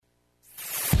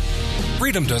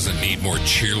Freedom doesn't need more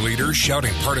cheerleaders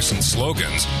shouting partisan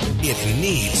slogans. It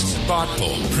needs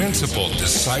thoughtful, principled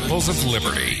disciples of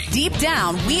liberty. Deep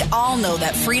down, we all know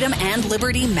that freedom and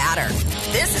liberty matter.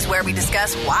 This is where we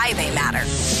discuss why they matter.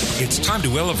 It's time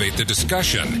to elevate the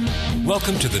discussion.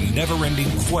 Welcome to the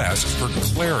never-ending quest for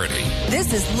clarity.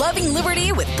 This is Loving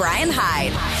Liberty with Brian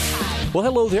Hyde. Well,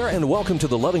 hello there, and welcome to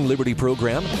the Loving Liberty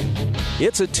program.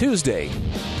 It's a Tuesday,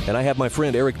 and I have my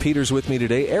friend Eric Peters with me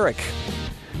today. Eric,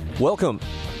 welcome.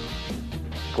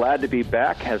 Glad to be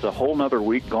back. Has a whole nother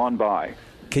week gone by.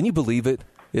 Can you believe it?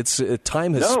 It's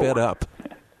time has sped up.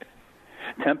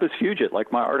 Tempus fugit,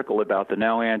 like my article about the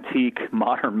now antique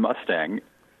modern Mustang.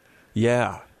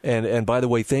 Yeah. And by the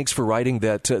way, thanks for writing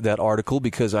that article,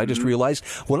 because I just realized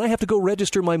when I have to go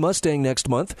register my Mustang next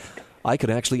month, I could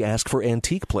actually ask for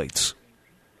antique plates.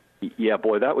 Yeah,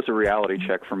 boy, that was a reality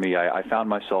check for me. I found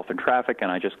myself in traffic,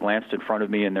 and I just glanced in front of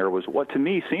me, and there was what to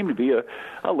me seemed to be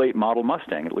a late model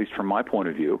Mustang, at least from my point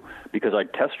of view, because I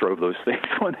test drove those things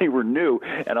when they were new,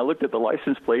 and I looked at the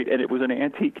license plate, and it was an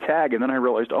antique tag, and then I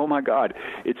realized, oh, my God,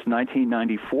 it's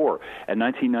 1994, and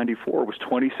 1994 was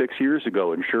 26 years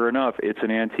ago, and sure enough, it's an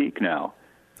antique now.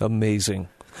 Amazing.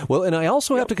 Well, and I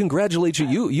also have to congratulate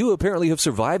you. You apparently have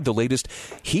survived the latest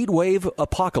heat wave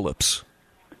apocalypse.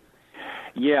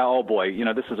 Yeah, oh boy, you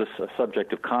know, this is a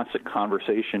subject of constant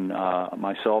conversation,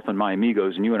 myself and my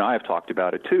amigos, and you and I have talked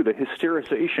about it too, the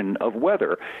hysterization of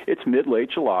weather. It's mid-late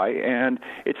July, and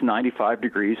it's 95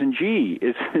 degrees, and gee,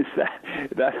 is that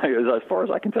as far as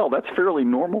I can tell, that's fairly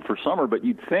normal for summer, but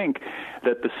you'd think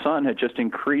that the sun had just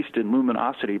increased in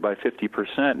luminosity by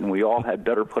 50%, and we all had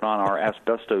better put on our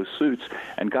asbestos suits,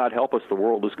 and God help us, the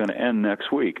world is going to end next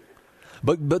week.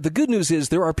 But the good news is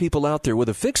there are people out there with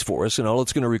a fix for us, and all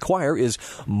it's going to require is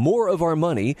more of our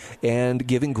money and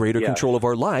giving greater control of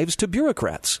our lives to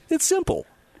bureaucrats. It's simple.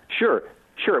 Sure.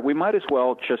 We might as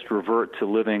well just revert to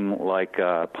living like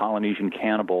Polynesian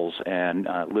cannibals and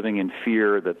living in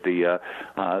fear that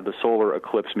the solar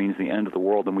eclipse means the end of the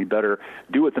world, and we better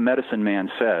do what the medicine man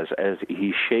says as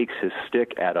he shakes his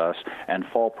stick at us and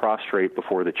fall prostrate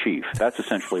before the chief. That's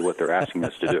essentially what they're asking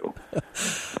us to do.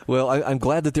 Well, I'm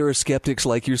glad that there are skeptics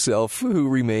like yourself who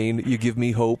remain. You give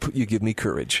me hope. You give me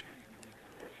courage.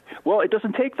 Well, it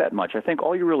doesn't take that much. I think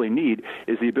all you really need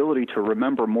is the ability to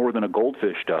remember more than a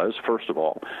goldfish does, first of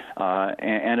all,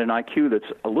 and an IQ that's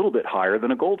a little bit higher than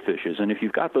a goldfish's. And if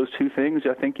you've got those two things,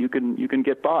 I think you can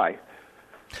get by.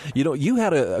 You know, you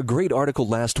had a great article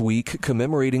last week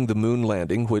commemorating the moon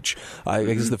landing, which I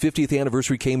guess the 50th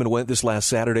anniversary came and went this last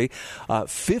Saturday.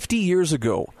 50 years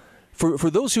ago.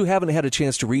 For those who haven't had a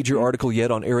chance to read your article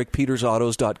yet on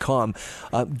ericpetersautos.com,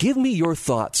 give me your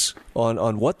thoughts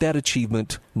on what that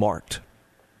achievement marked.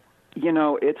 You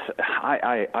know,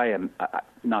 I am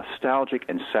nostalgic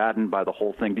and saddened by the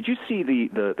whole thing. Did you see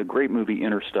the great movie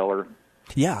Interstellar?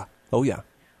 Yeah. Oh, yeah.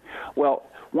 Well,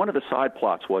 one of the side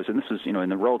plots was, and this is, in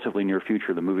the relatively near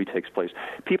future the movie takes place,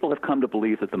 people have come to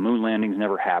believe that the moon landings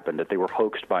never happened, that they were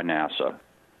hoaxed by NASA.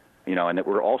 And that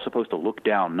we're all supposed to look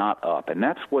down, not up. And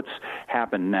that's what's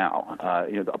happened now.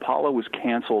 The Apollo was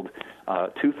canceled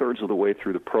two-thirds of the way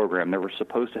through the program. There were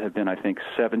supposed to have been, I think,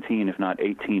 17, if not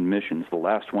 18 missions. The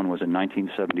last one was in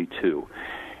 1972.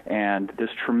 And this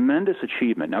tremendous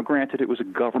achievement, now granted it was a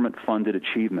government-funded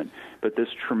achievement, but this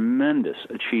tremendous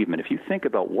achievement, if you think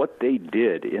about what they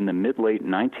did in the mid-late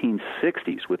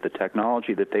 1960s with the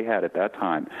technology that they had at that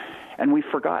time, and we've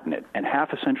forgotten it, and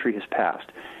half a century has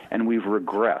passed, and we've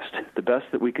regressed. The best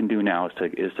that we can do now is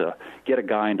to get a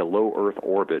guy into low Earth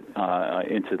orbit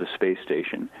into the space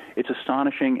station. It's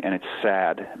astonishing, and it's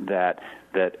sad that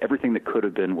everything that could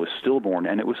have been was stillborn,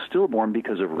 and it was stillborn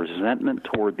because of resentment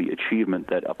toward the achievement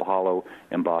that Apollo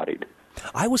embodied.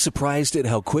 I was surprised at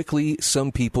how quickly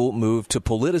some people moved to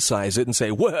politicize it and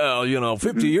say, well,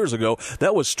 50 years ago,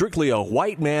 that was strictly a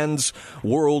white man's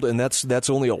world, and that's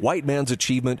only a white man's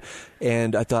achievement.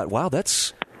 And I thought, wow,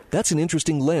 that's an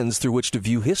interesting lens through which to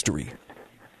view history.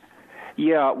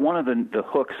 Yeah, one of the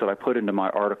hooks that I put into my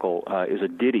article is a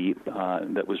ditty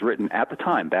that was written at the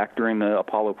time, back during the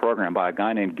Apollo program, by a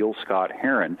guy named Gil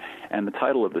Scott-Heron, and the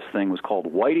title of this thing was called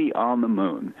Whitey on the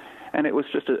Moon. And it was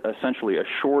just essentially a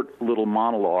short little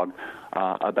monologue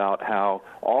about how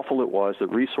awful it was that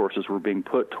resources were being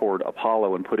put toward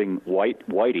Apollo and putting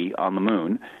Whitey on the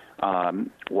moon,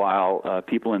 while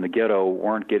people in the ghetto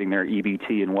weren't getting their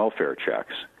EBT and welfare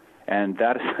checks. And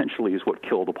that essentially is what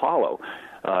killed Apollo.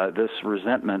 This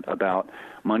resentment about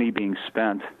money being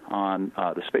spent on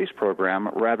the space program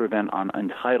rather than on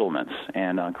entitlements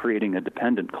and on creating a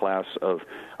dependent class of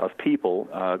people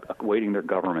awaiting their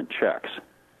government checks.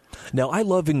 Now, I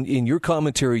love in your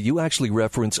commentary, you actually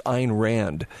reference Ayn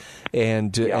Rand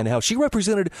and how she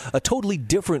represented a totally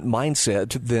different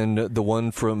mindset than the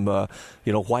one from,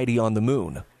 Whitey on the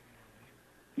Moon.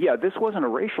 Yeah, this wasn't a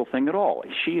racial thing at all.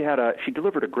 She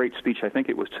delivered a great speech, I think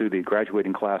it was to the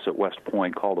graduating class at West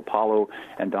Point, called Apollo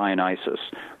and Dionysus,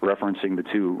 referencing the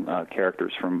two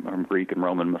characters from Greek and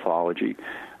Roman mythology,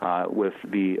 with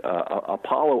the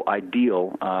Apollo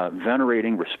ideal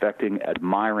venerating, respecting,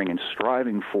 admiring, and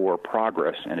striving for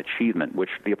progress and achievement, which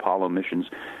the Apollo missions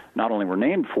not only were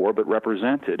named for, but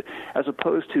represented, as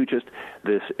opposed to just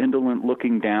this indolent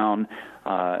looking down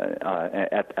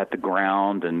at the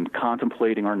ground and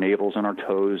contemplating our navels and our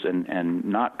toes and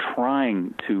not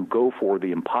trying to go for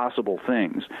the impossible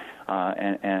things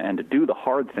and to do the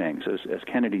hard things, as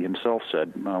Kennedy himself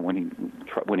said when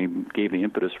he gave the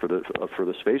impetus for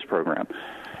the space program.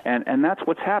 And that's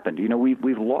what's happened.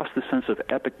 We've lost the sense of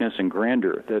epicness and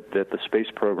grandeur that the space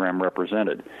program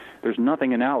represented. There's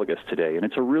nothing analogous today, and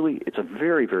it's a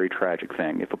very, very tragic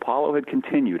thing. If Apollo had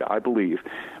continued, I believe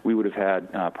we would have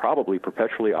had probably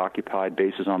perpetually occupied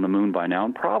bases on the moon by now,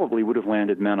 and probably would have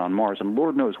landed men on Mars. And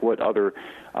Lord knows what other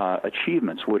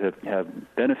achievements would have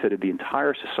benefited the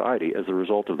entire society as a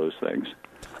result of those things.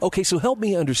 Okay, so help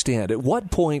me understand. At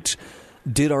what point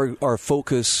did our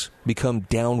focus become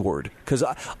downward? Because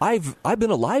I've been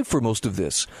alive for most of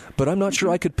this, but I'm not sure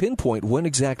I could pinpoint when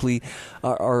exactly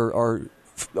our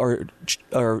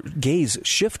gaze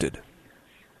shifted.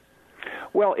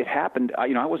 Well, it happened.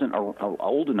 I wasn't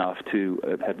old enough to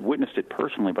have witnessed it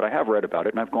personally, but I have read about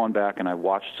it, and I've gone back and I've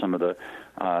watched some of the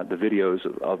videos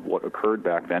of what occurred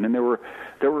back then, and there were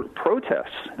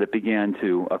protests that began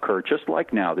to occur, just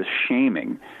like now. This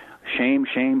shame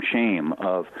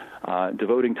of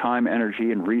devoting time,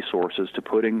 energy, and resources to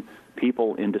putting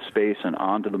people into space and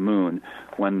onto the moon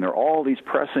when there are all these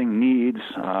pressing needs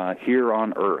here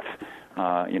on Earth.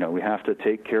 We have to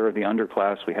take care of the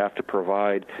underclass. We have to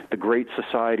provide the Great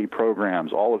Society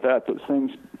programs, all of that. Those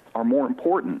things are more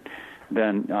important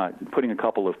than putting a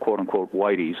couple of quote-unquote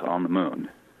whiteys on the moon.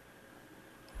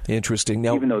 Interesting.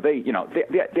 Now, even though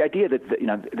the idea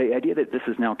that this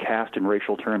is now cast in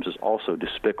racial terms is also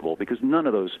despicable, because none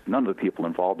of the people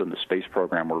involved in the space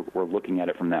program were looking at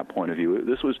it from that point of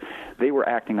view. They were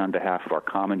acting on behalf of our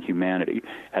common humanity.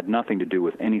 Had nothing to do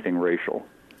with anything racial.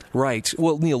 Right.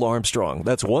 Well, Neil Armstrong,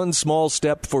 that's one small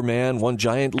step for man, one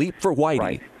giant leap for Whitey.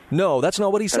 Right. No, that's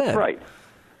not what he said. That's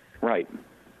right.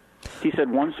 He said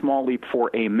one small leap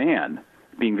for a man,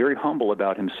 being very humble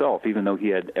about himself, even though he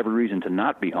had every reason to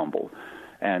not be humble.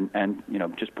 And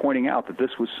just pointing out that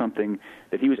this was something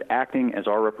that he was acting as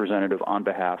our representative on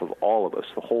behalf of all of us,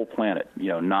 the whole planet.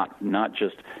 Not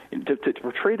just to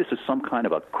portray this as some kind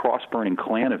of a cross-burning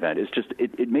Klan event. It's just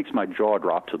it makes my jaw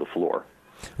drop to the floor.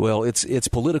 Well, it's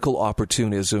political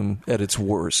opportunism at its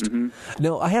worst. Mm-hmm.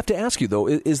 Now, I have to ask you, though,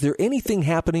 is there anything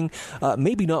happening,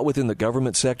 maybe not within the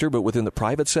government sector, but within the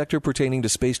private sector pertaining to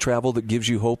space travel that gives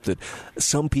you hope that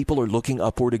some people are looking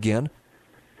upward again?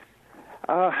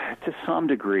 To some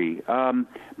degree.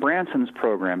 Branson's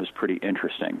program is pretty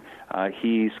interesting.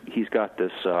 He's got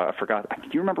this. I forgot. Do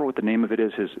you remember what the name of it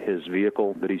is? His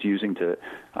vehicle that he's using to.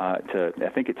 I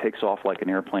think it takes off like an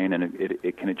airplane and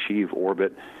it can achieve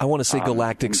orbit. I want to say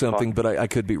galactic something, but I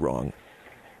could be wrong.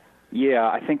 Yeah,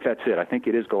 I think that's it. I think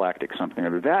it is galactic something.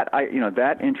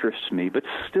 That interests me, but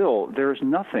still, there's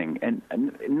nothing, and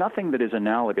nothing that is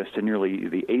analogous to nearly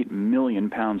the 8 million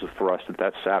pounds of thrust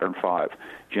that Saturn V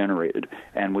generated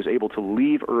and was able to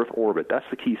leave Earth orbit. That's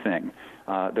the key thing.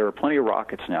 There are plenty of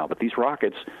rockets now, but these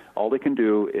rockets, all they can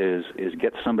do is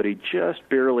get somebody just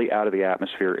barely out of the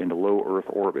atmosphere into low Earth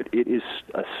orbit. It is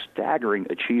a staggering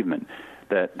achievement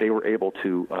that they were able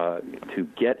to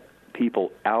get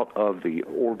people out of the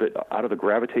orbit, out of the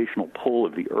gravitational pull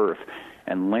of the Earth,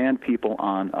 and land people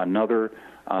on another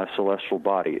celestial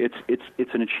body.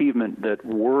 It's an achievement that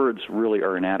words really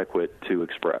are inadequate to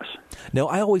express. Now,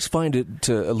 I always find it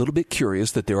a little bit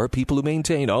curious that there are people who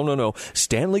maintain, oh, no,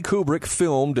 Stanley Kubrick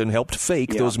filmed and helped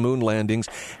fake those moon landings.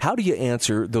 How do you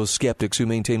answer those skeptics who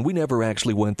maintain we never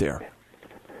actually went there?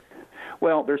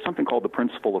 Well, there's something called the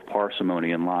principle of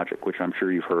parsimony in logic, which I'm sure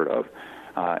you've heard of.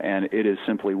 And it is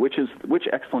simply which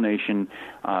explanation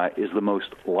is the most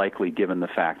likely given the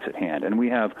facts at hand. And we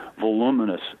have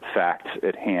voluminous facts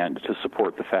at hand to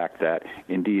support the fact that,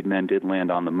 indeed, men did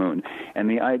land on the moon. And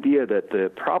the idea that the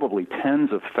probably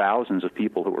tens of thousands of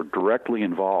people who were directly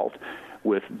involved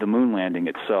with the moon landing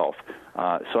itself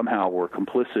somehow were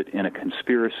complicit in a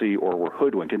conspiracy or were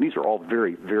hoodwinked. And these are all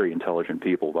very, very intelligent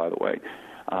people, by the way.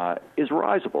 is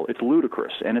risible. It's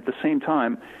ludicrous. And at the same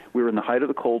time, we were in the height of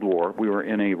the Cold War. We were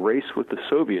in a race with the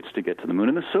Soviets to get to the moon,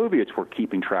 and the Soviets were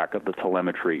keeping track of the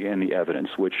telemetry and the evidence,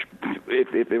 which,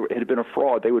 if it had been a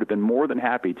fraud, they would have been more than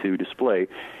happy to display.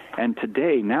 And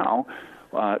today, now,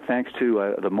 thanks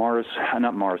to the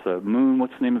moon,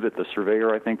 what's the name of it, the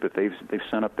surveyor, I think, that they've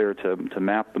sent up there to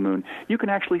map the moon, you can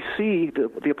actually see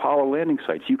the Apollo landing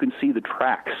sites. You can see the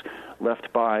tracks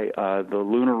left by the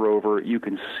lunar rover. You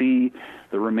can see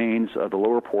the remains of the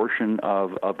lower portion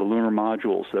of the lunar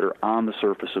modules that are on the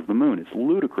surface of the moon. It's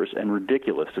ludicrous and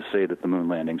ridiculous to say that the moon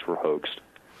landings were hoaxed.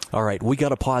 All right, we got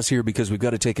to pause here because we've got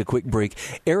to take a quick break.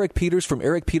 Eric Peters from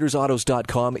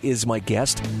ericpetersautos.com is my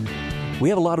guest. We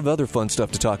have a lot of other fun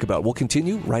stuff to talk about. We'll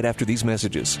continue right after these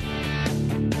messages.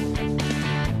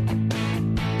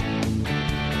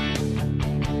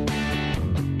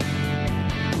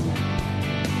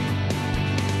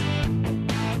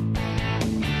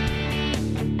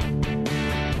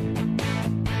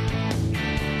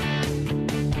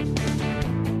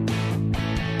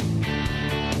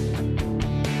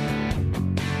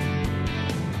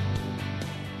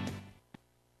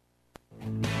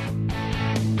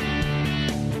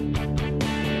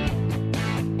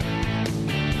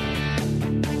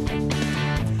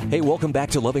 Hey, welcome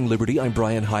back to Loving Liberty. I'm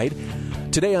Brian Hyde.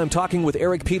 Today I'm talking with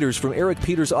Eric Peters from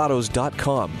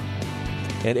ericpetersautos.com.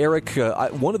 And Eric,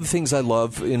 one of the things I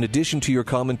love, in addition to your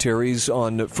commentaries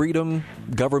on freedom,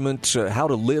 government, how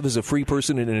to live as a free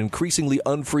person in an increasingly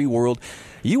unfree world,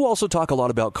 you also talk a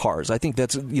lot about cars. I think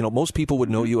that's, most people would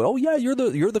know you. Oh yeah, you're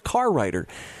the car writer.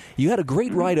 You had a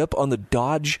great write-up on the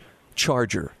Dodge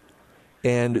Charger.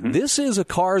 And this is a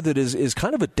car that is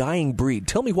kind of a dying breed.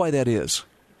 Tell me why that is.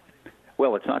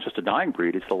 Well, it's not just a dying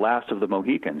breed. It's the last of the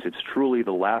Mohicans. It's truly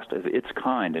the last of its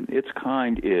kind. And its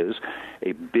kind is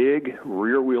a big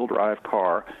rear-wheel drive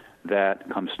car that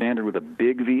comes standard with a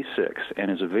big V6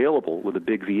 and is available with a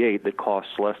big V8 that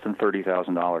costs less than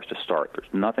 $30,000 to start.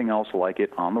 There's nothing else like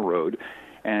it on the road.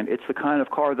 And it's the kind of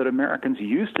car that Americans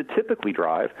used to typically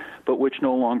drive, but which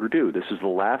no longer do. This is the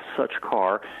last such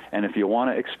car, and if you want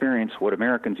to experience what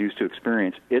Americans used to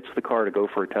experience, it's the car to go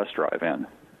for a test drive in.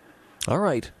 All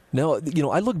right. Now,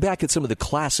 I look back at some of the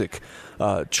classic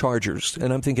Chargers,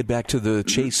 and I'm thinking back to the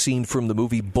chase scene from the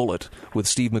movie Bullitt with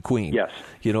Steve McQueen. Yes.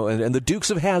 And the Dukes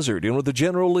of Hazzard, the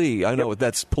General Lee. I know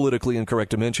that's politically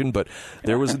incorrect to mention, but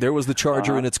there was the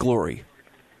Charger in its glory.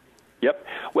 Yep.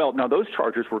 Well, now those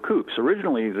Chargers were coupes.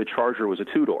 Originally, the Charger was a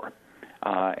two-door.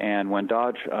 And when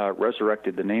Dodge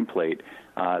resurrected the nameplate,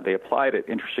 they applied it,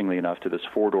 interestingly enough, to this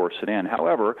four-door sedan.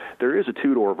 However, there is a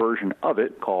two-door version of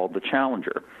it called the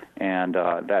Challenger, and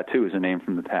that, too, is a name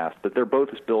from the past. But they're both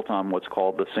built on what's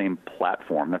called the same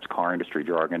platform. That's car industry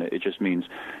jargon. It just means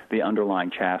the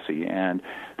underlying chassis. And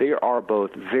they are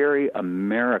both very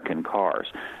American cars,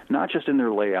 not just in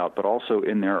their layout, but also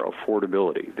in their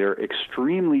affordability. They're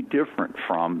extremely different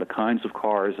from the kinds of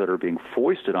cars that are being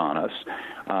foisted on us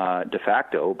de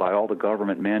facto by all the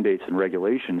government mandates and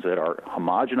regulations that are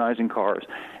homogenizing cars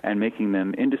and making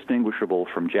them indistinguishable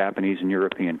from Japanese and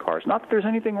European cars. Not that there's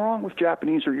anything wrong with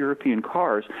Japanese or European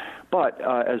cars, but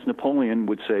as Napoleon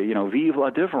would say, vive la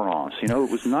différence. It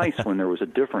was nice when there was a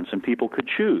difference and people could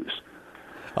choose.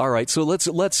 All right, so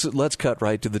let's cut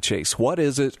right to the chase. What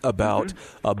is it about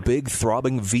a big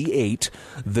throbbing V8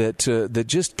 that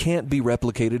just can't be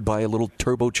replicated by a little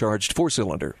turbocharged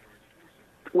four-cylinder?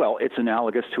 Well, it's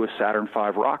analogous to a Saturn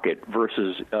V rocket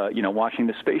versus, watching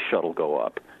the space shuttle go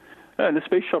up. And the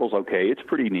space shuttle's okay. It's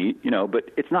pretty neat,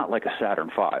 but it's not like a Saturn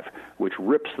V, which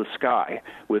rips the sky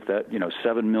with that,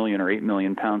 7 million or 8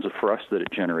 million pounds of thrust that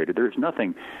it generated. There's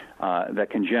nothing that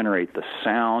can generate the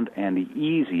sound and the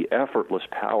easy, effortless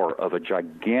power of a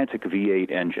gigantic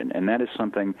V8 engine. And that is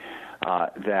something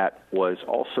that was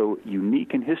also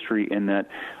unique in history in that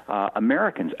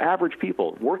Americans, average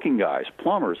people, working guys,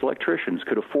 plumbers, electricians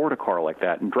could afford a car like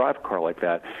that and drive a car like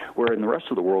that, where in the rest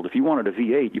of the world, if you wanted a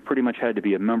V8, you pretty much had to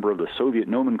be a member of the Soviet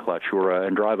nomenclature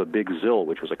and drive a big ZIL,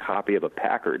 which was a copy of a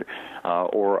Packard,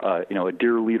 or a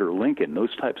Deer Leader Lincoln.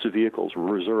 Those types of vehicles were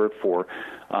reserved for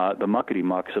the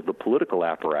muckety-mucks of the political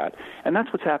apparatus. And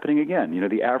that's what's happening again.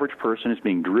 The average person is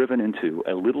being driven into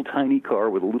a little tiny car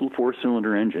with a little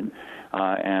four-cylinder engine,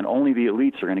 and only the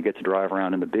elites are going to get to drive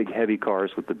around in the big, heavy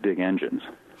cars with the big engines.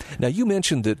 Now, you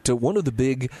mentioned that one of the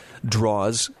big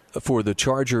draws for the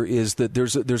Charger is that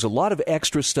there's a lot of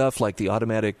extra stuff like the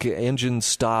automatic engine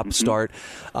stop, start.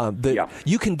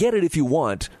 You can get it if you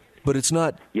want, but it's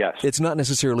not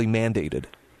necessarily mandated.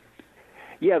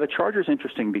 Yeah, the Charger's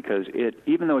interesting because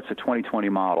even though it's a 2020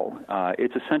 model,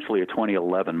 it's essentially a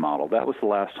 2011 model. That was the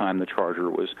last time the Charger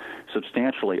was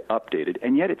substantially updated,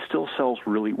 and yet it still sells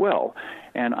really well.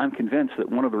 And I'm convinced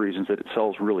that one of the reasons that it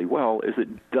sells really well is it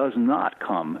does not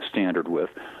come standard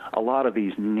with a lot of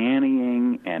these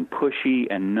nannying and pushy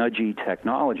and nudgy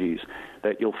technologies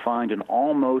that you'll find in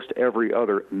almost every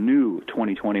other new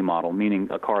 2020 model, meaning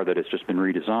a car that has just been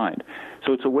redesigned.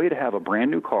 So it's a way to have a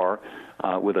brand new car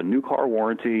with a new car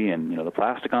warranty and the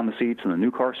plastic on the seats and the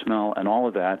new car smell and all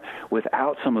of that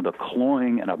without some of the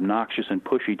cloying and obnoxious and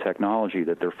pushy technology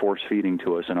that they're force-feeding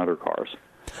to us in other cars.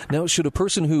 Now, should a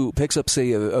person who picks up,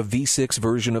 say, a V6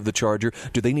 version of the Charger,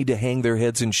 do they need to hang their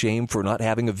heads in shame for not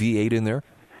having a V8 in there?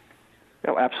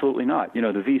 No, absolutely not. The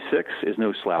V6 is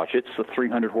no slouch. It's a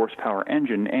 300-horsepower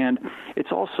engine, and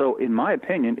it's also, in my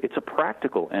opinion, it's a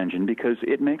practical engine because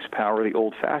it makes power the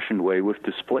old-fashioned way with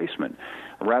displacement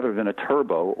rather than a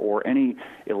turbo or any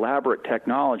elaborate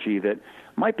technology that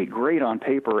might be great on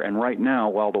paper and right now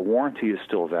while the warranty is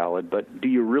still valid, but do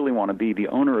you really want to be the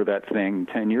owner of that thing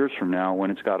 10 years from now when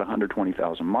it's got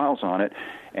 120,000 miles on it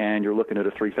and you're looking at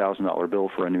a $3,000 bill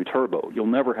for a new turbo? You'll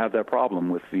never have that problem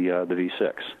with the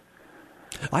V6.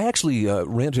 I actually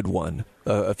rented one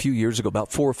a few years ago,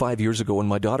 about 4 or 5 years ago when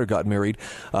my daughter got married.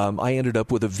 I ended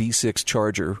up with a V6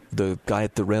 Charger. The guy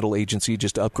at the rental agency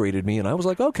just upgraded me, and I was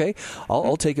like, okay,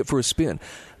 I'll take it for a spin.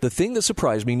 The thing that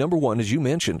surprised me, number one, as you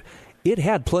mentioned, it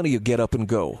had plenty of get up and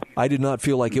go. I did not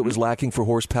feel like it was lacking for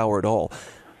horsepower at all.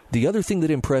 The other thing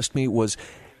that impressed me was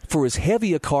for as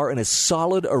heavy a car and as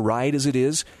solid a ride as it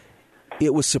is,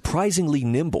 it was surprisingly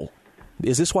nimble.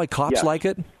 Is this why cops like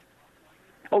it?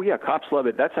 Oh, yeah, cops love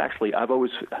it. That's actually, I've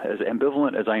always, as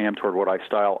ambivalent as I am toward what I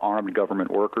style armed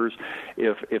government workers,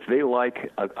 if they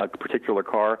like a particular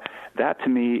car, that to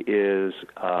me is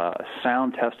a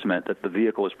sound testament that the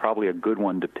vehicle is probably a good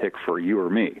one to pick for you or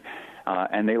me.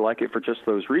 And they like it for just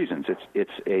those reasons.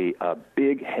 It's a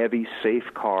big, heavy,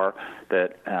 safe car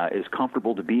that is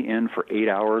comfortable to be in for 8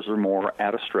 hours or more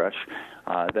at a stretch,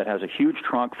 that has a huge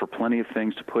trunk for plenty of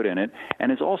things to put in it,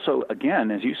 and is also,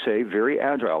 again, as you say, very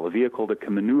agile, a vehicle that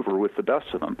can maneuver with the best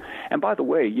of them. And by the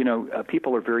way,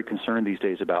 people are very concerned these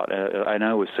days about, and I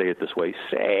always say it this way,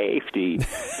 safety,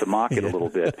 to mock it a little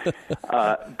bit.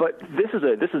 But this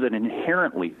is an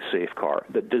inherently safe car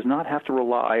that does not have to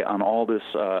rely on all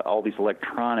these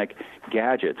electronic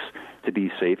gadgets to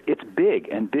be safe. It's big,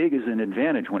 and big is an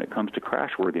advantage when it comes to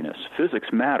crashworthiness. Physics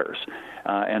matters,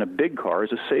 and a big car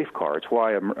is a safe car. It's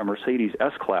why a Mercedes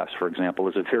S-Class, for example,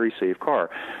 is a very safe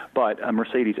car. But a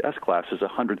Mercedes S-Class is a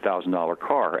 $100,000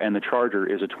 car, and the Charger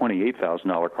is a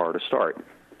 $28,000 car to start.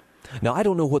 Now, I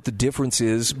don't know what the difference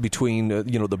is between,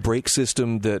 the brake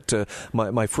system that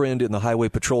my friend in the Highway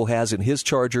Patrol has in his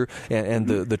Charger and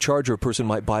the Charger a person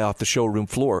might buy off the showroom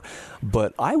floor.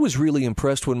 But I was really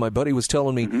impressed when my buddy was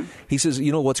telling me, he says,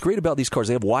 what's great about these cars,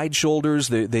 they have wide shoulders,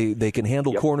 they can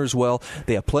handle corners well,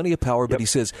 they have plenty of power, but he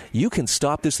says, you can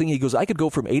stop this thing. He goes, I could go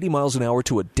from 80 miles an hour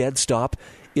to a dead stop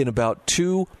in about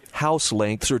 2 house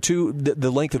lengths or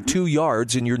the length of 2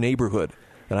 yards in your neighborhood.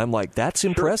 And I'm like, that's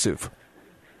impressive.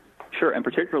 Sure, and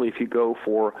particularly if you go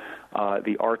for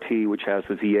the RT, which has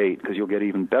the V8, because you'll get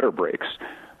even better brakes.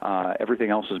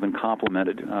 Everything else has been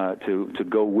complemented to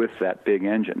go with that big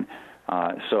engine.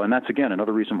 And that's, again,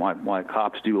 another reason why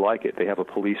cops do like it. They have a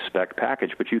police spec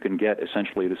package, but you can get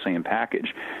essentially the same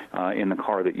package in the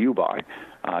car that you buy,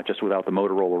 just without the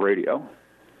Motorola radio.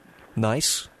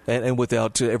 Nice, and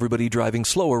without everybody driving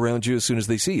slow around you as soon as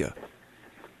they see you.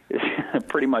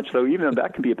 Pretty much, though, even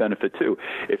that can be a benefit too.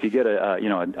 If you get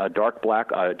a dark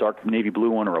black, a dark navy blue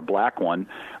one, or a black one,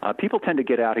 people tend to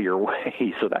get out of your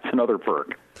way. So that's another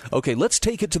perk. Okay, let's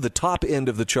take it to the top end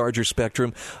of the Charger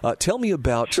spectrum. Tell me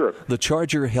about the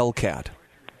Charger Hellcat.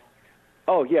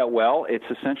 Oh, yeah, well, it's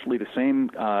essentially the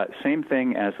same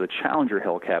thing as the Challenger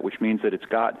Hellcat, which means that it's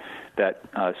got that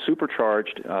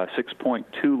supercharged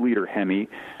 6.2-liter Hemi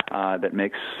that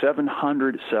makes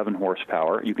 707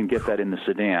 horsepower. You can get that in the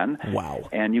sedan. Wow.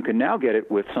 And you can now get it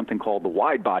with something called the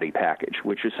wide-body package,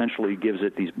 which essentially gives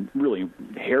it these really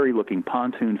hairy-looking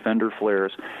pontoon fender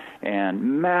flares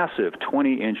and massive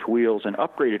 20-inch wheels and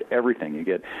upgraded everything. You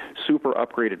get super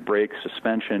upgraded brakes,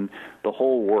 suspension, the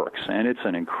whole works. And it's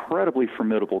an incredibly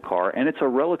formidable car, and it's a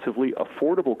relatively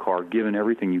affordable car given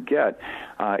everything you get.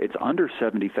 It's under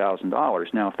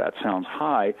 $70,000. Now, if that sounds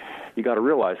high, you got to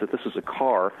realize that this is a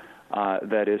car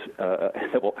that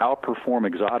will outperform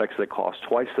exotics that cost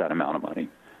twice that amount of money.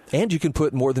 And you can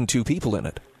put more than 2 people in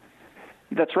it.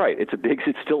 That's right. It's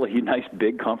still a nice,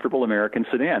 big, comfortable American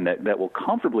sedan that will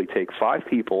comfortably take 5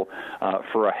 people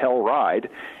for a hell ride.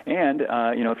 And,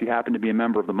 if you happen to be a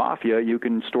member of the mafia, you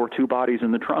can store 2 bodies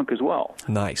in the trunk as well.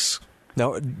 Nice.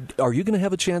 Now, are you going to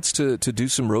have a chance to do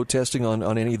some road testing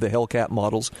on any of the Hellcat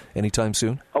models anytime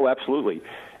soon? Oh, absolutely.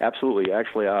 Absolutely.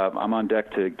 Actually, I'm on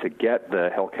deck to get the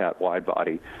Hellcat wide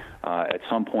body at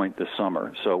some point this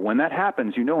summer. So when that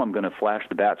happens, I'm going to flash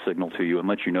the bat signal to you and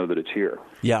let you know that it's here.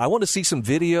 Yeah, I want to see some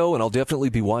video, and I'll definitely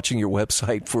be watching your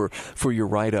website for your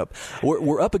write-up.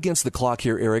 We're up against the clock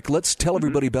here, Eric. Let's tell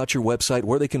everybody about your website,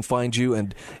 where they can find you,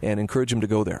 and encourage them to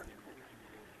go there.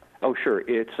 Oh, sure.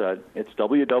 It's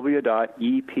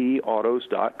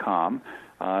www.epautos.com.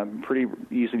 Pretty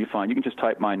easy to find. You can just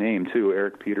type my name, too,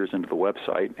 Eric Peters, into the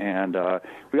website. And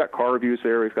we've got car reviews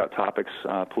there. We've got topics,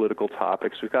 political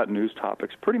topics. We've got news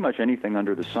topics, pretty much anything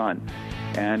under the sun.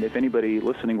 And if anybody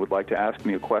listening would like to ask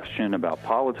me a question about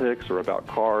politics or about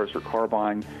cars or car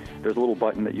buying, there's a little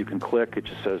button that you can click. It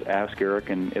just says Ask Eric,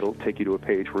 and it'll take you to a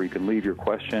page where you can leave your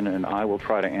question, and I will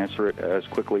try to answer it as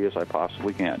quickly as I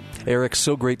possibly can. Eric,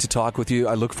 so great to talk with you.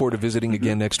 I look forward to visiting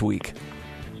again next week.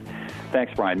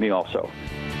 Thanks, Brian. Me also.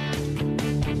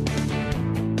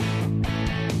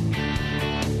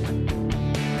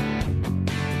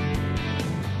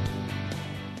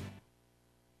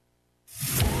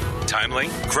 Timely,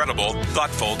 credible,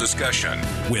 thoughtful discussion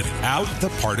without the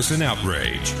partisan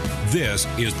outrage. This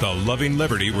is the Loving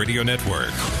Liberty Radio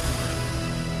Network.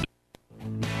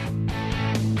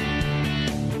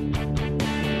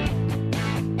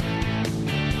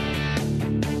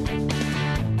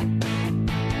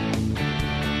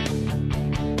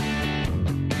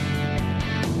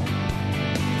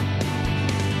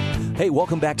 Hey,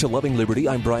 welcome back to Loving Liberty.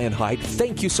 I'm Brian Hyde.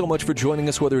 Thank you so much for joining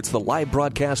us, whether it's the live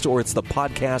broadcast or it's the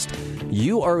podcast.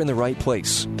 You are in the right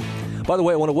place. By the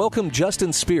way, I want to welcome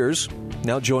Justin Spears,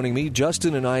 now joining me.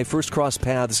 Justin and I first crossed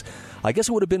paths, I guess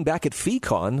it would have been back at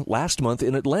FECon last month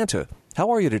in Atlanta.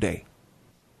 How are you today?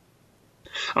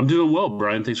 I'm doing well,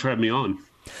 Brian. Thanks for having me on.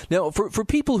 Now, for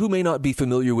people who may not be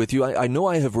familiar with you, I know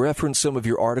I have referenced some of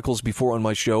your articles before on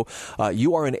my show.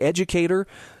 You are an educator.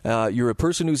 You're a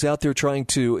person who's out there trying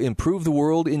to improve the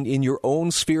world in your own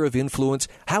sphere of influence.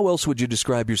 How else would you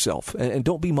describe yourself? And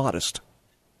don't be modest.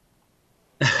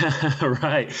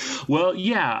 Right. Well,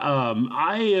 yeah,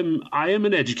 I am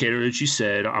an educator, as you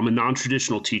said. I'm a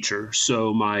non-traditional teacher.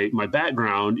 So my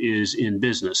background is in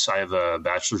business. I have a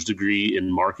bachelor's degree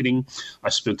in marketing. I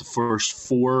spent the first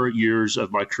 4 years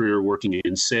of my career working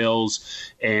in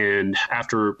sales. And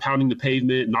after pounding the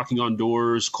pavement, knocking on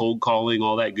doors, cold calling,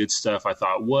 all that good stuff, I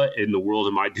thought, what in the world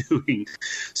am I doing?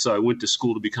 So I went to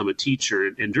school to become a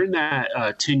teacher. And during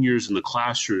that 10 years in the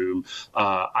classroom,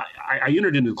 I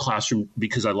entered into the classroom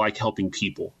because I like helping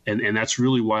people. And that's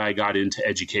really why I got into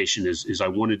education is I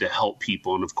wanted to help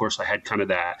people. And of course, I had kind of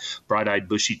that bright-eyed,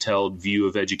 bushy-tailed view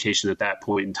of education at that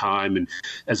point in time. And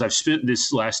as I've spent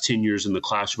this last 10 years in the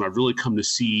classroom, I've really come to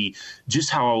see just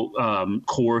how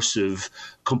coercive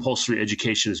compulsory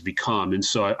education has become. And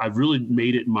so I've really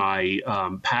made it my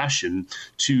passion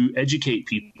to educate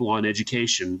people on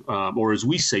education, or as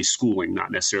we say, schooling, not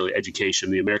necessarily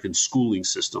education, the American schooling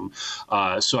system.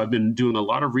 So I've been doing a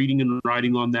lot of reading and writing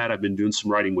on that. I've been doing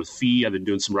some writing with FEE. I've been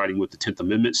doing some writing with the 10th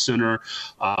Amendment Center.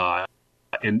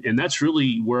 And that's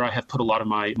really where I have put a lot of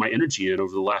my energy in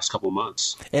over the last couple of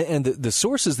months. And the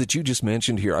sources that you just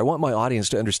mentioned here, I want my audience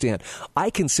to understand. I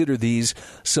consider these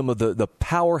some of the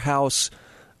powerhouse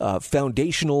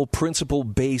foundational,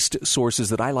 principle-based sources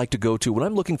that I like to go to when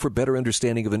I'm looking for better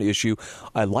understanding of an issue.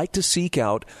 I like to seek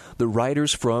out the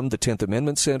writers from the 10th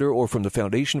Amendment Center or from the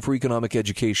Foundation for Economic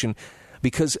Education,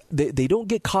 because they don't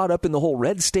get caught up in the whole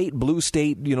red state, blue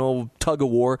state, tug of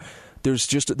war.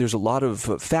 There's a lot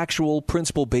of factual,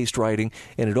 principle-based writing,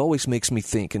 and it always makes me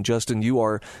think. And Justin, you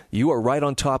are right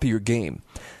on top of your game.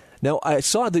 Now, I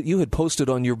saw that you had posted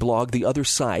on your blog, The Other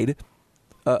Side,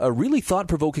 a really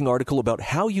thought-provoking article about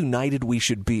how united we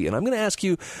should be. And I'm going to ask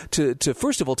you to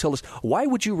first of all tell us, why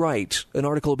would you write an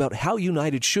article about how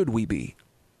united should we be?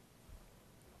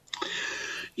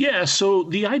 Yeah, so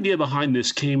the idea behind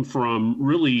this came from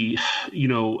really,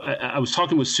 I was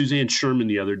talking with Suzanne Sherman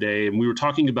the other day, and we were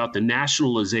talking about the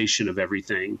nationalization of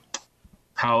everything,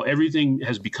 how everything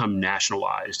has become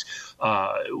nationalized.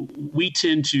 We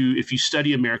tend to, if you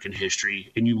study American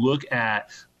history and you look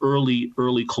at early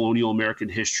colonial American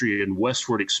history and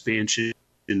westward expansion,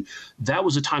 and that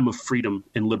was a time of freedom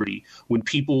and liberty when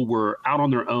people were out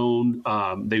on their own.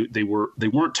 They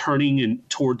weren't turning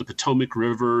toward the Potomac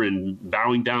River and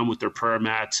bowing down with their prayer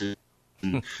mats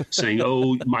saying,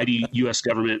 "Oh, mighty U.S.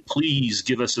 government, please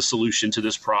give us a solution to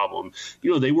this problem."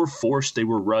 They were forced, they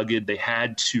were rugged, they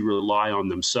had to rely on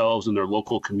themselves and their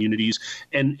local communities.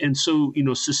 And so,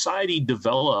 society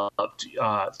developed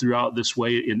throughout this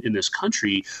way in this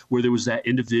country where there was that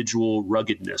individual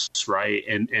ruggedness, right?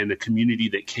 And a community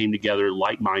that came together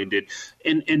like-minded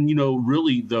and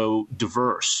really, though,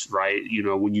 diverse, right?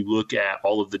 When you look at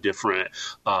all of the different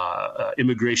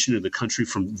immigration in the country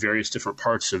from various different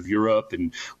parts of Europe,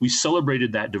 and we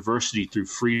celebrated that diversity through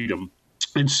freedom.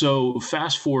 And so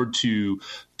fast forward to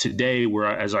today, where,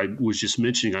 as I was just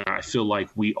mentioning, I feel like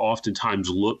we oftentimes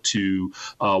look to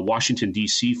Washington,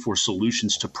 D.C. for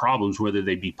solutions to problems, whether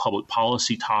they be public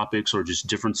policy topics or just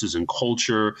differences in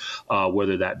culture,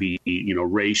 whether that be,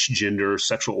 race, gender,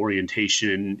 sexual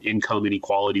orientation, income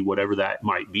inequality, whatever that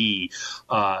might be.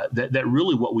 That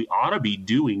really what we ought to be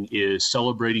doing is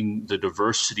celebrating the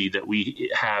diversity that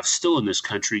we have still in this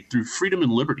country through freedom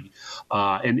and liberty.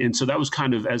 And so that was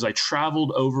kind of, as I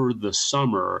traveled over the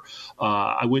summer,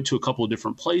 I went to a couple of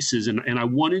different places, and I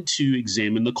wanted to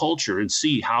examine the culture and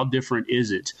see how different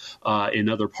is it in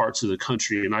other parts of the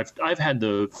country. And I've had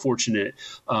the fortunes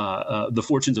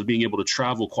of being able to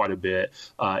travel quite a bit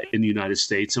in the United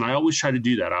States, and I always try to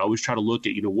do that. I always try to look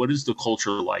at what is the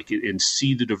culture like and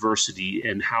see the diversity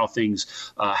and how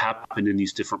things happen in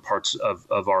these different parts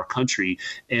of our country,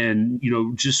 and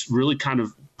just really kind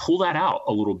of pull that out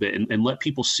a little bit and let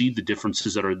people see the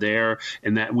differences that are there,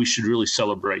 and that we should really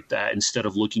celebrate that instead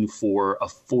of looking for a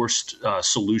forced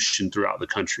solution throughout the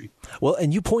country. Well,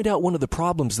 and you point out one of the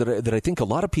problems that I think a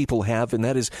lot of people have, and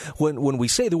that is when we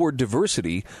say the word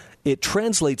diversity, it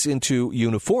translates into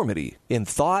uniformity in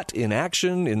thought, in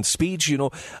action, in speech,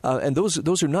 and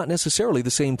those are not necessarily the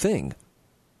same thing.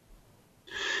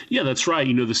 Yeah, that's right.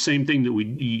 The same thing that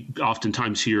we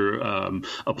oftentimes hear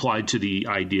applied to the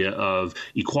idea of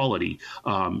equality.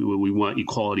 We want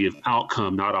equality of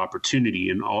outcome, not opportunity.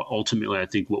 And ultimately, I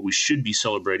think what we should be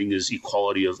celebrating is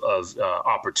equality of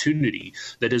opportunity.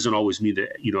 That doesn't always mean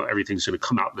that, everything's going to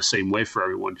come out the same way for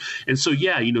everyone. And so,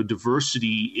 yeah,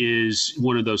 diversity is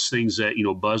one of those things that,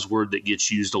 buzzword that gets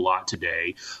used a lot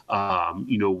today.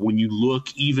 When you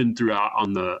look even throughout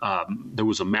on there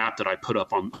was a map that I put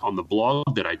up on the blog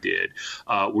that I did,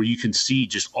 where you can see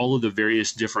just all of the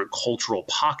various different cultural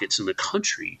pockets in the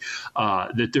country,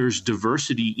 that there's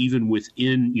diversity even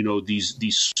within,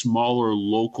 these smaller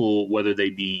local, whether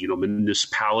they be,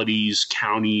 municipalities,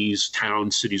 counties,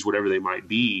 towns, cities, whatever they might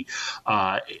be.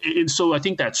 And so I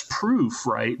think that's proof,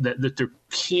 right, that there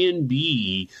can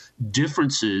be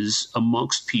differences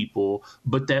amongst people,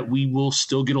 but that we will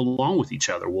still get along with each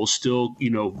other. We'll still,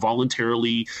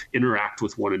 voluntarily interact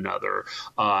with one another.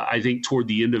 I think toward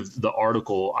the end of the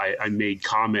article, I made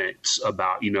comments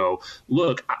about,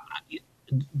 look,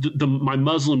 my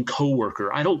Muslim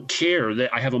coworker, I don't care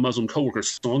that I have a Muslim coworker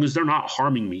so long as they're not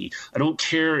harming me. I don't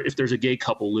care if there's a gay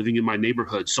couple living in my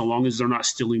neighborhood so long as they're not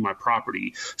stealing my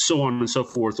property, so on and so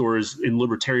forth. Or as in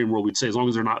libertarian world, we'd say as long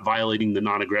as they're not violating the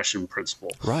non-aggression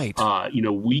principle. Right.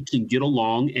 We can get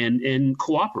along and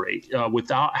cooperate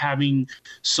without having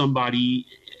somebody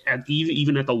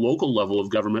even at the local level of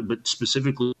government, but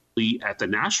specifically at the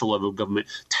national level of government,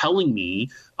 telling me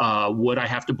what I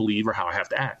have to believe or how I have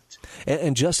to act.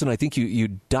 And Justin, I think you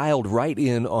dialed right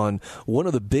in on one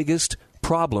of the biggest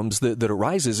problems that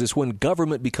arises is when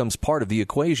government becomes part of the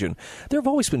equation. There have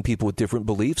always been people with different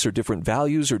beliefs or different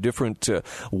values or different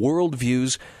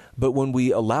worldviews. But when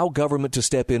we allow government to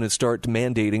step in and start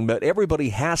mandating that everybody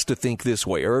has to think this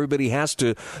way or everybody has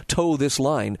to toe this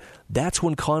line, that's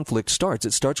when conflict starts.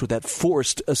 It starts with that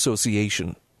forced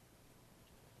association.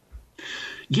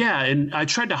 Yeah, and I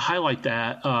tried to highlight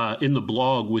that in the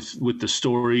blog with the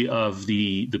story of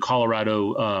the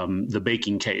Colorado the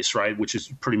baking case, right, which has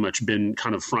pretty much been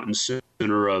kind of front and center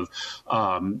of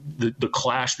the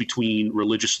clash between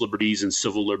religious liberties and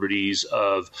civil liberties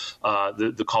of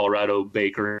the Colorado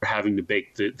baker having to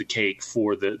bake the cake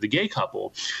for the gay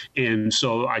couple. And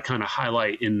so I kind of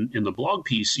highlight in the blog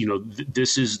piece,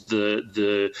 this is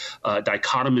the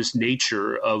dichotomous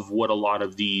nature of what a lot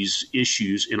of these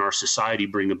issues in our society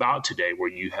bring about today, where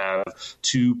you have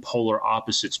two polar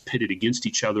opposites pitted against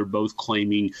each other, both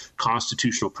claiming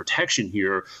constitutional protection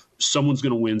here. Someone's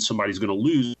going to win, somebody's going to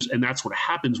lose, and that's what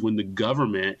happens when the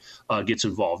government gets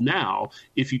involved. Now,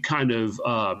 if you kind of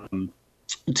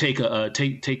take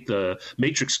the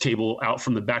matrix cable out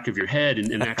from the back of your head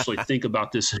and actually think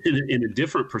about this in a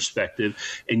different perspective,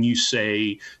 and you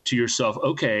say to yourself,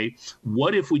 okay,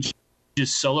 what if we just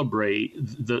just celebrate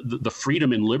the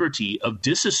freedom and liberty of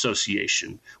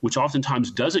disassociation, which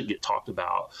oftentimes doesn't get talked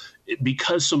about,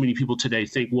 because so many people today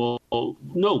think, well,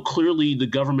 no, clearly the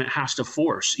government has to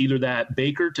force either that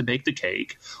baker to bake the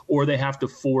cake, or they have to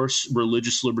force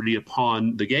religious liberty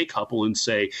upon the gay couple and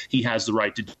say he has the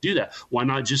right to do that. Why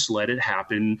not just let it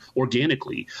happen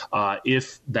organically?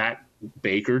 If that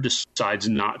baker decides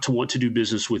not to want to do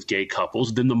business with gay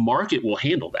couples, then the market will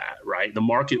handle that, right? The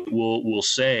market will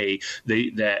say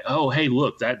that, oh, hey,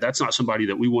 look, that's not somebody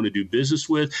that we want to do business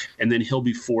with. And then he'll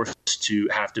be forced to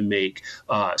have to make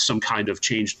some kind of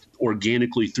change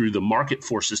organically through the market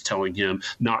forces telling him,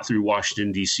 not through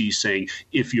Washington, D.C. saying,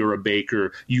 if you're a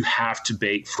baker, you have to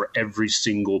bake for every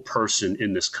single person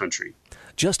in this country.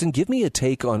 Justin, give me your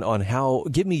take on how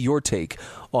did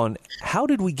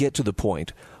we get to the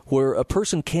point where a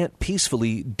person can't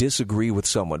peacefully disagree with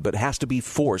someone, but has to be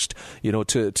forced,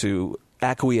 to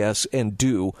acquiesce and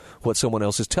do what someone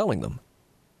else is telling them?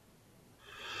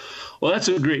 Well, that's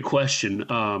a great question.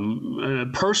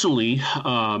 Personally,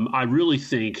 I really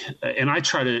think, and I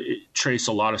try to trace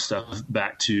a lot of stuff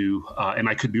back to, and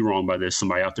I could be wrong by this,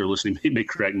 somebody out there listening may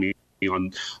correct me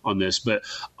on this, but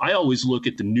I always look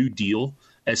at the New Deal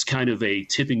as kind of a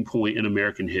tipping point in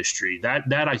American history.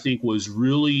 That I think was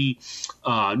really,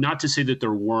 not to say that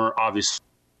there weren't obviously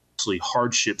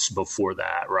hardships before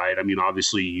that, right? I mean,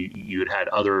 obviously you had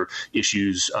other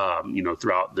issues,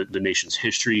 throughout the nation's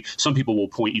history. Some people will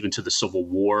point even to the Civil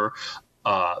War.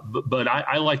 But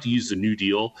I like to use the New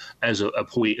Deal as a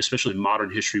point, especially in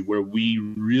modern history, where we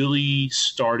really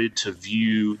started to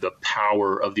view the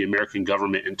power of the American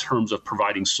government in terms of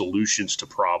providing solutions to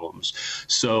problems.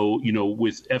 So,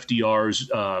 with FDR's,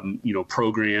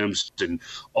 programs and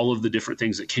all of the different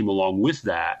things that came along with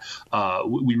that,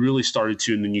 we really started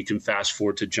to, and then you can fast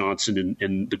forward to Johnson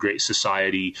and the Great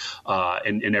Society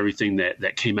and everything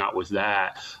that came out with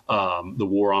that, the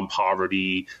war on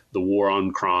poverty, the war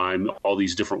on crime, all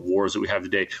these different wars that we have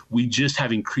today. We just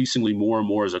have increasingly more and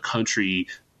more as a country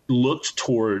looked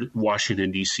toward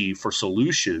Washington, D.C. for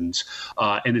solutions.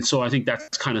 And so I think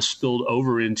that's kind of spilled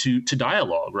over into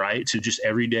dialogue, right? To just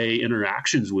everyday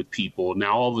interactions with people.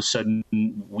 Now, all of a sudden,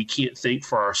 we can't think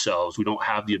for ourselves. We don't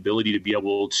have the ability to be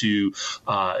able to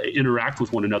interact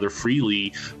with one another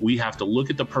freely. We have to look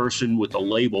at the person with the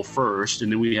label first,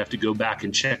 and then we have to go back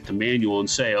and check the manual and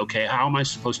say, okay, how am I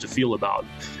supposed to feel about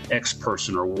X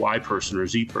person or Y person or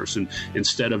Z person,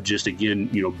 instead of just, again,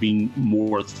 being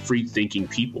more free-thinking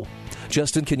people.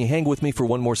 Justin, can you hang with me for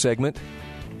one more segment?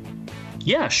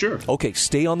 Yeah, sure. Okay,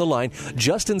 stay on the line.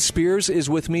 Justin Spears is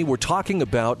with me. We're talking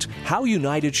about how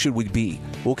united should we be.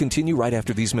 We'll continue right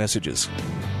after these messages.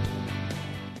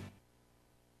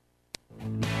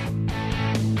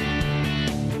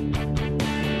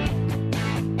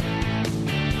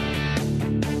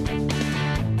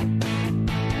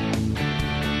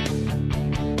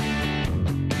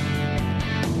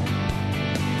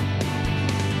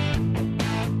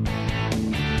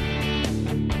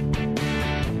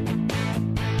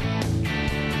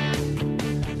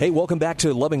 Hey, welcome back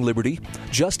to Loving Liberty.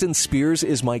 Justin Spears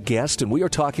is my guest, and we are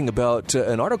talking about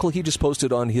an article he just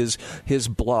posted on his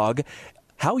blog,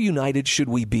 How United Should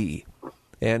We Be?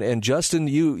 And Justin,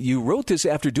 you wrote this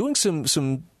after doing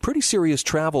some pretty serious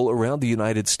travel around the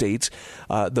United States.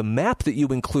 The map that you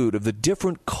include of the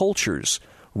different cultures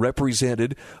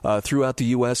represented throughout the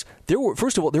U.S. There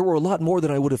were a lot more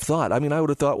than I would have thought. I mean, I would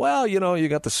have thought, well, you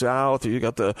got the South, you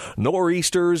got the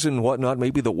Nor'easters and whatnot,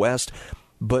 maybe the West.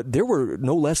 But there were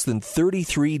no less than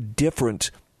 33 different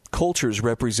cultures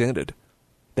represented.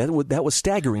 That was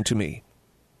staggering to me.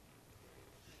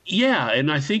 Yeah,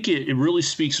 and I think it really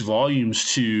speaks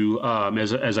volumes to,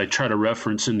 as I try to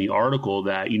reference in the article,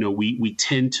 that we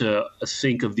tend to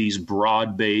think of these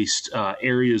broad-based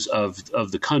areas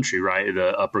of the country, right?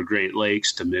 The Upper Great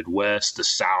Lakes, the Midwest, the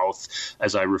South,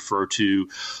 as I refer to,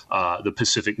 the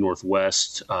Pacific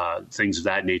Northwest, things of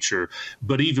that nature.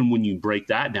 But even when you break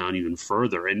that down even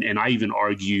further, and I even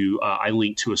argue, I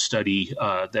link to a study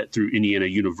that through Indiana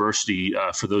University,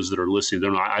 for those that are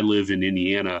listening, I live in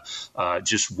Indiana,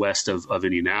 just west of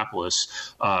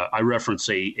Indianapolis. I reference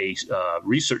a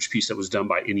research piece that was done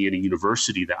by Indiana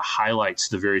University that highlights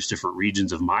the various different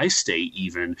regions of my state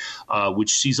even,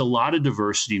 which sees a lot of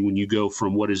diversity when you go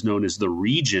from what is known as the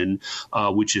region,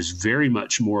 which is very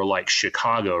much more like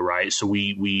Chicago, right? So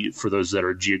we for those that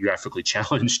are geographically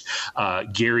challenged,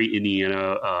 Gary,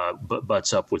 Indiana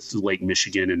butts up with Lake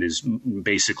Michigan and is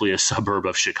basically a suburb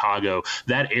of Chicago.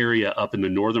 That area up in the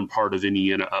northern part of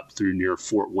Indiana up through near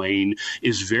Fort Wayne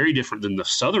is very different than the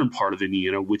southern part of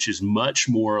Indiana, which is much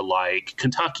more like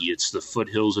Kentucky. It's the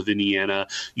foothills of Indiana.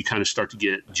 You kind of start to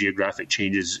get geographic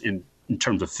changes in in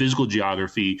terms of physical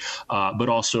geography, but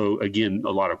also, again,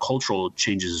 a lot of cultural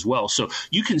changes as well. So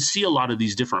you can see a lot of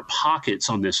these different pockets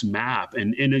on this map.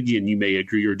 And again, you may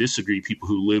agree or disagree. People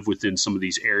who live within some of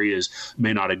these areas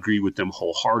may not agree with them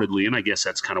wholeheartedly. And I guess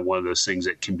that's kind of one of those things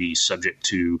that can be subject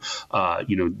to,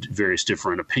 various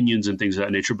different opinions and things of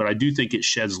that nature. But I do think it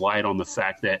sheds light on the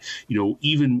fact that,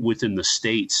 even within the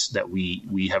states that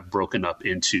we have broken up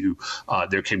into,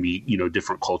 there can be,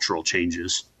 different cultural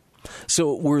changes.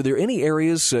 So were there any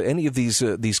areas, any of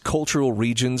these cultural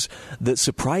regions that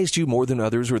surprised you more than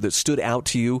others or that stood out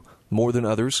to you more than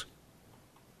others?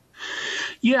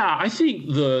 Yeah, I think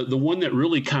the one that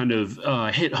really kind of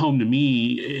hit home to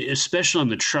me, especially on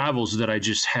the travels that I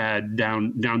just had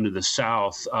down to the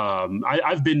South.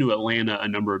 I've been to Atlanta a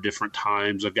number of different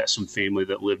times. I've got some family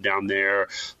that live down there.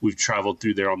 We've traveled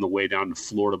through there on the way down to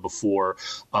Florida before.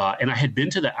 And I had been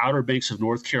to the Outer Banks of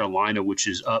North Carolina, which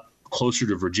is up closer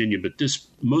to Virginia. But this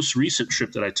most recent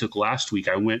trip that I took last week,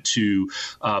 I went to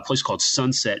a place called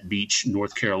Sunset Beach,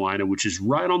 North Carolina, which is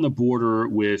right on the border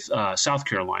with South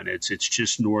Carolina. It's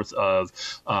just north of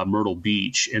Myrtle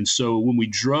Beach. And so when we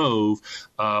drove,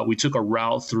 we took a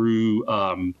route through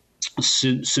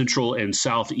central and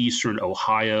southeastern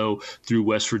Ohio, through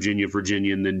West Virginia,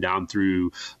 and then down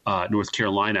through North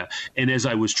Carolina. And as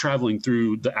I was traveling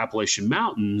through the Appalachian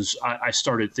Mountains, I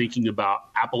started thinking about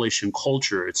Appalachian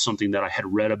culture. It's something that I had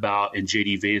read about in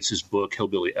J.D. Vance's book,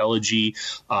 Hillbilly Elegy.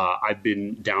 I've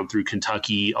been down through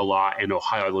Kentucky a lot and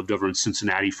Ohio. I lived over in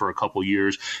Cincinnati for a couple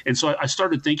years. And so I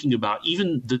started thinking about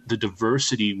even the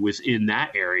diversity within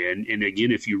that area. And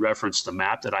again, if you reference the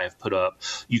map that I have put up,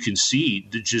 you can see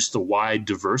just the wide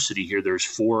diversity here. There's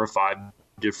 4 or 5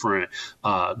 different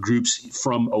groups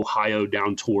from Ohio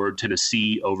down toward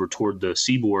Tennessee over toward the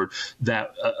seaboard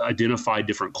that identify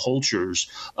different cultures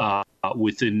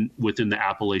within the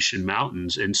Appalachian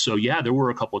Mountains. And so, yeah, there were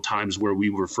a couple of times where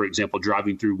we were, for example,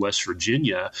 driving through West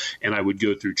Virginia, and I would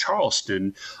go through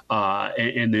Charleston,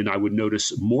 and then I would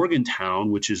notice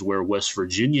Morgantown, which is where West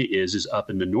Virginia is up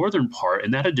in the northern part,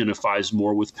 and that identifies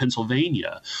more with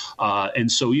Pennsylvania.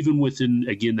 And so even within,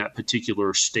 again, that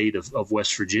particular state of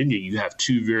West Virginia, you have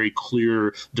 2 very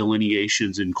clear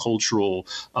delineations in cultural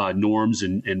norms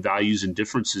and values and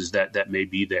differences that may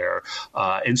be there.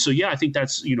 And so, yeah, I think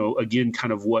that's, again,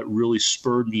 kind of what really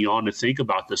spurred me on to think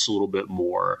about this a little bit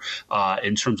more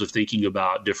in terms of thinking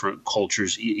about different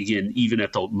cultures, again, even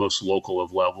at the most local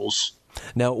of levels.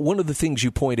 Now, one of the things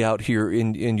you point out here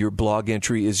in your blog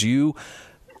entry is you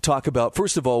talk about,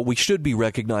 first of all, we should be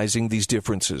recognizing these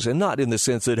differences, and not in the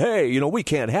sense that, hey, we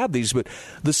can't have these, but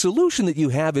the solution that you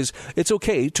have is it's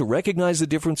okay to recognize the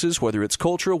differences, whether it's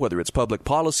cultural, whether it's public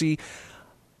policy.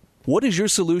 What is your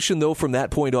solution, though, from that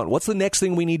point on? What's the next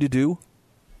thing we need to do?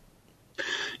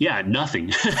 Yeah,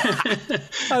 nothing.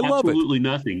 I love Absolutely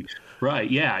nothing. Right.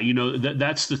 Yeah.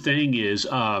 That's the thing is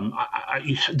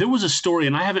there was a story,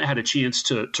 and I haven't had a chance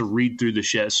to read through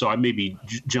this yet, so I may be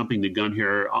jumping the gun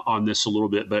here on this a little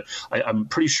bit, but I'm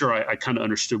pretty sure I kind of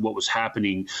understood what was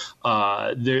happening.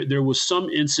 There was some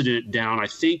incident down, I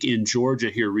think, in Georgia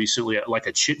here recently, at like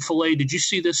a Chick-fil-A. Did you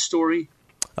see this story?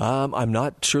 I'm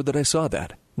not sure that I saw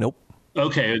that. Nope.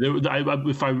 Okay,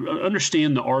 if I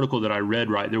understand the article that I read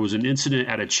right, there was an incident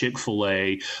at a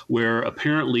Chick-fil-A where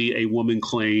apparently a woman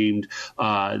claimed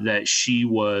that she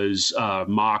was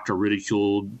mocked or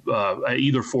ridiculed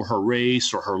either for her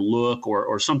race or her look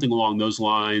or something along those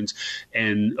lines.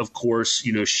 And of course,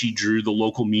 she drew the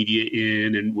local media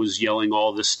in and was yelling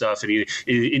all this stuff. And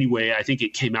anyway, I think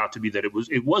it came out to be that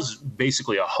it was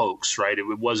basically a hoax, right?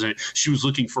 It wasn't. She was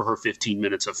looking for her 15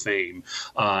 minutes of fame,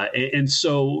 and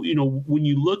so when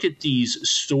you look at these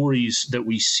stories that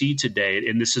we see today,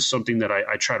 and this is something that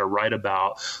I try to write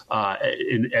about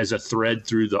as a thread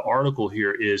through the article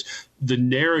here, is the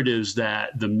narratives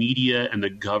that the media and the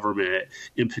government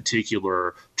in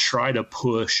particular try to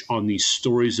push on these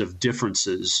stories of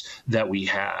differences that we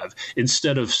have.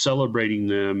 Instead of celebrating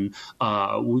them,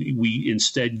 we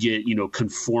instead get,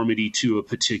 conformity to a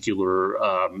particular,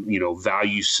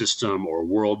 value system or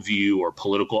worldview or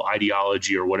political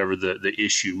ideology or whatever the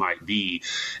issue might be.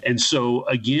 And so,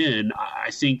 again,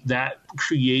 I think that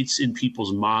creates in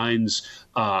people's minds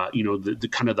the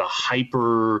kind of the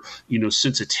hyper,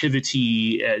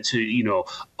 sensitivity to,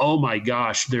 oh my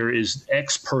gosh, there is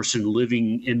X person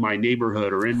living in my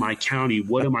neighborhood or in my county.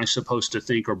 What am I supposed to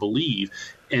think or believe?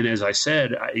 And as I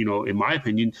said, in my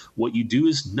opinion, what you do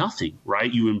is nothing, right?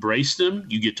 You embrace them.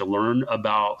 You get to learn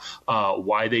about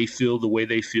why they feel the way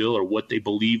they feel or what they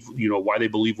believe, why they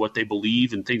believe what they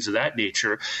believe and things of that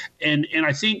nature. And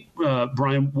I think,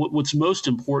 Brian, what's most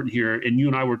important here, and you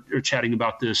and I were chatting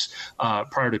about this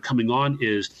prior to coming on,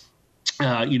 is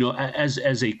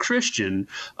as a Christian,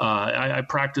 I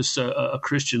practice a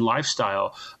Christian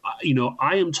lifestyle.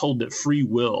 I am told that free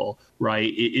will,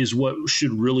 right, is what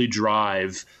should really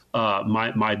drive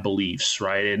my beliefs,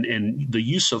 right? And the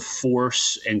use of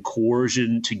force and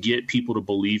coercion to get people to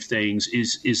believe things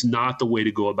is not the way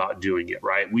to go about doing it,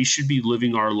 right? We should be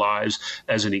living our lives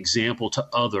as an example to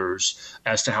others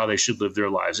as to how they should live their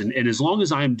lives. And as long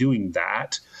as I'm doing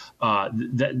that,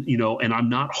 and I'm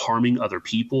not harming other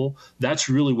people, that's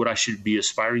really what I should be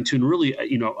aspiring to. And really,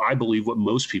 I believe what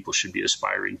most people should be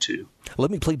aspiring to. Let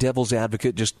me play devil's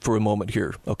advocate just for a moment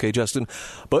here. Okay, Justin?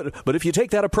 But if you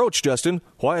take that approach, Justin,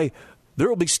 why, there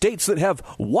will be states that have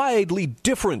widely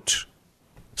different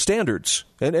standards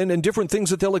and different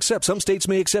things that they'll accept. Some states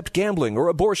may accept gambling or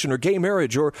abortion or gay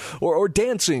marriage or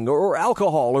dancing or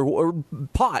alcohol or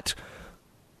pot.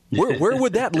 Where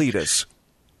would that lead us?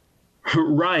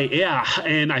 Right. Yeah.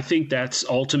 And I think that's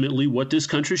ultimately what this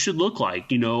country should look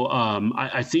like.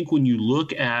 I think when you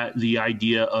look at the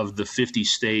idea of the 50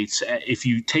 states, if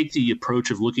you take the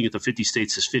approach of looking at the 50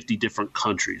 states as 50 different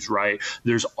countries, right,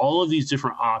 there's all of these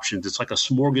different options. It's like a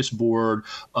smorgasbord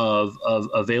of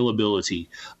availability.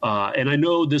 And I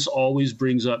know this always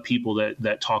brings up people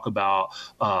that talk about,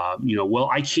 well,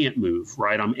 I can't move,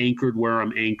 right? I'm anchored where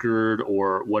I'm anchored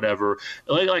or whatever.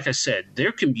 Like I said,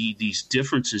 there can be these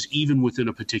differences even within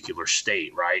a particular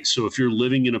state, right? So if you're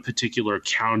living in a particular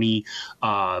county,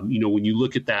 when you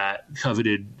look at that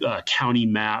coveted county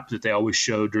map that they always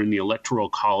show during the Electoral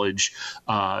College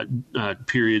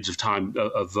periods of time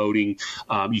of voting,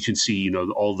 you can see,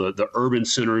 all the urban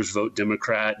centers vote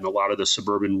Democrat and a lot of the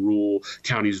suburban rural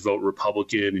counties vote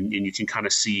Republican, and you can kind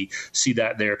of see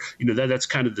that there. That's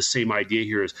kind of the same idea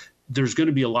here is there's going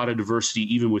to be a lot of diversity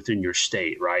even within your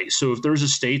state, right? So if there's a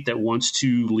state that wants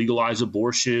to legalize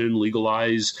abortion,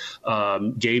 legalize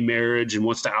gay marriage, and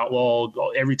wants to outlaw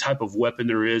every type of weapon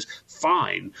there is,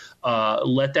 fine.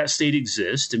 Let that state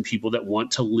exist, and people that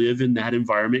want to live in that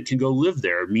environment can go live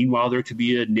there. Meanwhile, there could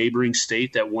be a neighboring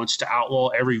state that wants to outlaw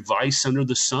every vice under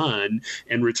the sun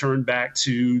and return back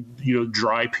to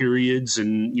dry periods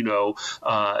and the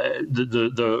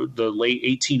late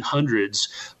 1800s.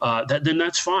 Then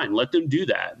that's fine. Let them do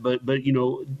that. But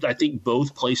I think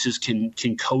both places can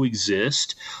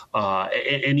coexist.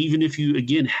 And even if you,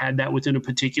 again, had that within a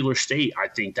particular state, I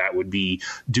think that would be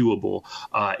doable.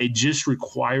 It just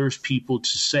requires people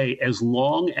to say, as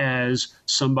long as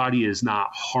somebody is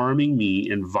not harming me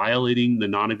and violating the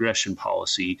non-aggression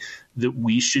policy, that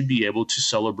we should be able to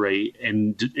celebrate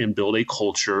and build a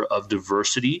culture of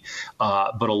diversity,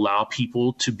 but allow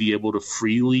people to be able to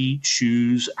freely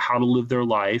choose how to live their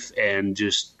life and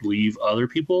just leave other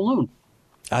people alone.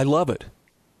 I love it.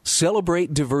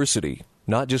 Celebrate diversity,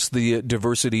 not just the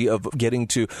diversity of getting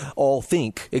to all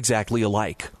think exactly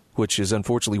alike, which is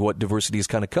unfortunately what diversity has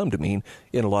kind of come to mean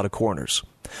in a lot of corners.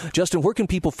 Justin, where can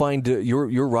people find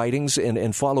your writings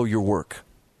and follow your work?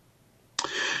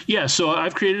 Yeah, so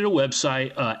I've created a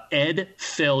website,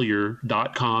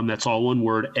 edfailure.com. That's all one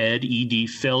word,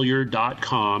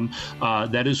 edfailure.com.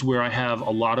 That is where I have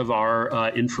a lot of our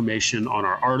information on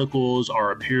our articles, our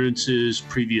appearances,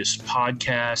 previous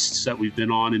podcasts that we've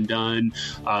been on and done.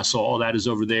 So all that is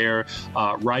over there.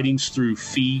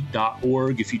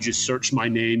 Writingsthroughfee.org. If you just search my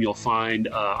name, you'll find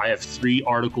I have 3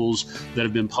 articles that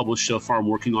have been published so far. I'm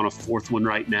working on a 4th one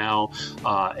right now.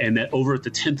 And that over at the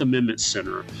 10th Amendment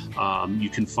Center, you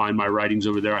can find my writings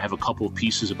over there. I have a couple of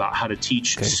pieces about how to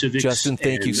teach civics. Justin,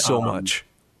 thank you so much.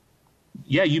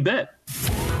 Yeah, you bet.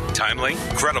 Timely,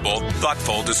 credible,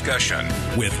 thoughtful discussion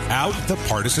without the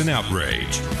partisan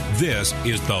outrage. This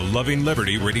is the Loving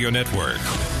Liberty Radio Network.